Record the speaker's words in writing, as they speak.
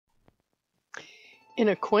In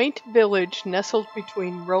a quaint village nestled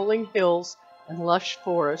between rolling hills and lush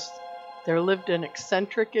forests, there lived an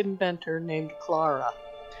eccentric inventor named Clara.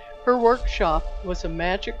 Her workshop was a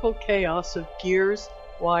magical chaos of gears,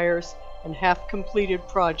 wires, and half-completed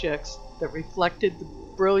projects that reflected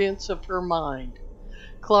the brilliance of her mind.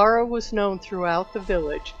 Clara was known throughout the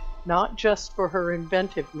village not just for her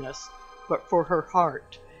inventiveness, but for her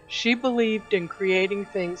heart. She believed in creating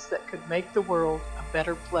things that could make the world a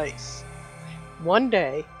better place. One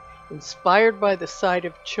day, inspired by the sight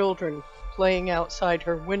of children playing outside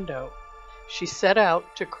her window, she set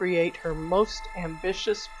out to create her most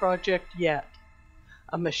ambitious project yet,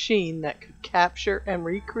 a machine that could capture and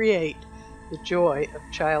recreate the joy of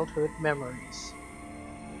childhood memories.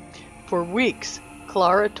 For weeks,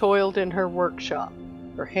 Clara toiled in her workshop,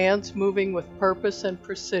 her hands moving with purpose and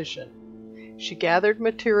precision. She gathered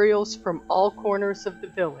materials from all corners of the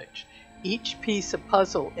village, each piece a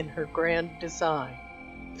puzzle in her grand design.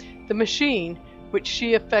 The machine, which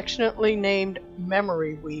she affectionately named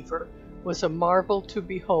Memory Weaver, was a marvel to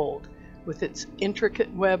behold, with its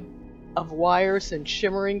intricate web of wires and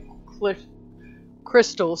shimmering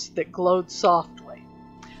crystals that glowed softly.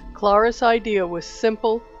 Clara's idea was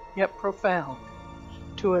simple yet profound: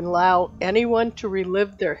 to allow anyone to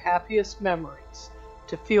relive their happiest memories,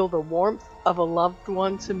 to feel the warmth of a loved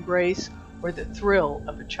one's embrace or the thrill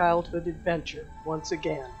of a childhood adventure once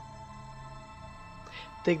again.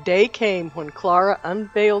 The day came when Clara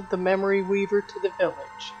unveiled the Memory Weaver to the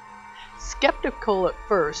village. Skeptical at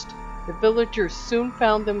first, the villagers soon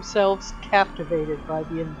found themselves captivated by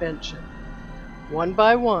the invention. One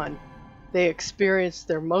by one, they experienced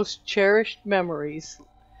their most cherished memories,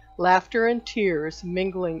 laughter and tears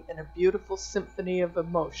mingling in a beautiful symphony of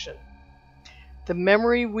emotion. The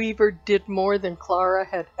Memory Weaver did more than Clara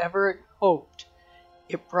had ever hoped.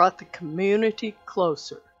 It brought the community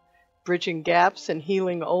closer, bridging gaps and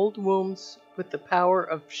healing old wounds with the power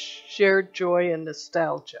of shared joy and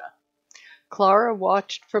nostalgia. Clara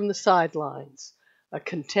watched from the sidelines, a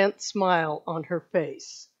content smile on her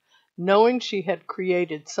face, knowing she had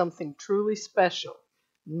created something truly special,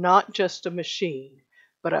 not just a machine,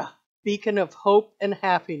 but a beacon of hope and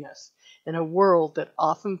happiness in a world that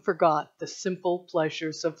often forgot the simple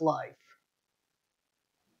pleasures of life.